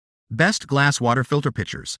Best glass water filter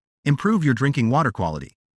pitchers. Improve your drinking water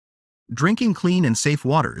quality. Drinking clean and safe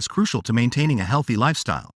water is crucial to maintaining a healthy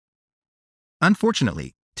lifestyle.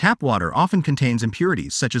 Unfortunately, tap water often contains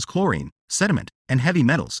impurities such as chlorine, sediment, and heavy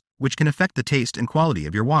metals, which can affect the taste and quality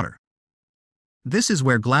of your water. This is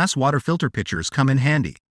where glass water filter pitchers come in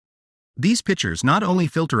handy. These pitchers not only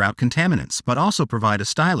filter out contaminants but also provide a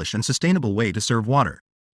stylish and sustainable way to serve water.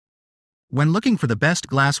 When looking for the best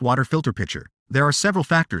glass water filter pitcher, there are several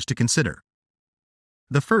factors to consider.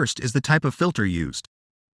 The first is the type of filter used.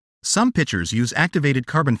 Some pitchers use activated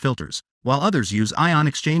carbon filters, while others use ion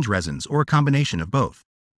exchange resins or a combination of both.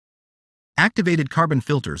 Activated carbon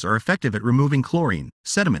filters are effective at removing chlorine,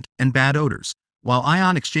 sediment, and bad odors, while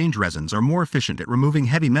ion exchange resins are more efficient at removing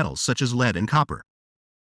heavy metals such as lead and copper.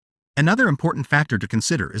 Another important factor to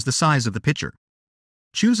consider is the size of the pitcher.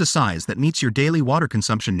 Choose a size that meets your daily water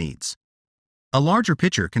consumption needs. A larger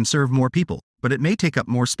pitcher can serve more people, but it may take up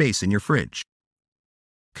more space in your fridge.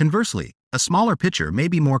 Conversely, a smaller pitcher may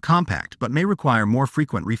be more compact but may require more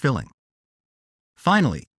frequent refilling.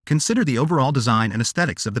 Finally, consider the overall design and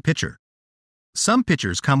aesthetics of the pitcher. Some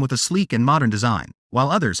pitchers come with a sleek and modern design,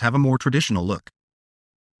 while others have a more traditional look.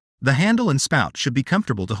 The handle and spout should be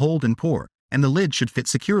comfortable to hold and pour, and the lid should fit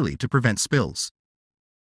securely to prevent spills.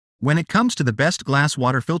 When it comes to the best glass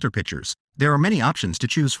water filter pitchers, there are many options to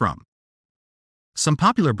choose from. Some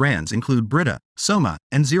popular brands include Brita, Soma,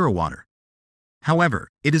 and Zero Water. However,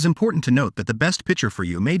 it is important to note that the best pitcher for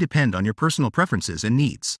you may depend on your personal preferences and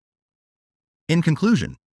needs. In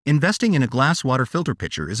conclusion, investing in a glass water filter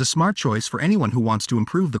pitcher is a smart choice for anyone who wants to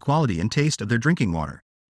improve the quality and taste of their drinking water.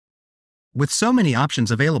 With so many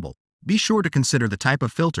options available, be sure to consider the type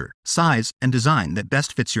of filter, size, and design that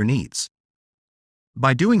best fits your needs.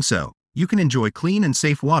 By doing so, you can enjoy clean and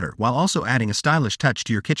safe water while also adding a stylish touch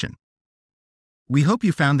to your kitchen. We hope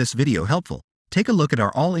you found this video helpful. Take a look at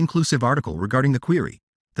our all-inclusive article regarding the query,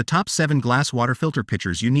 the top 7 glass water filter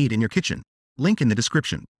pitchers you need in your kitchen, link in the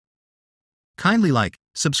description. Kindly like,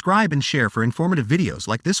 subscribe and share for informative videos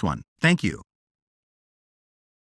like this one. Thank you.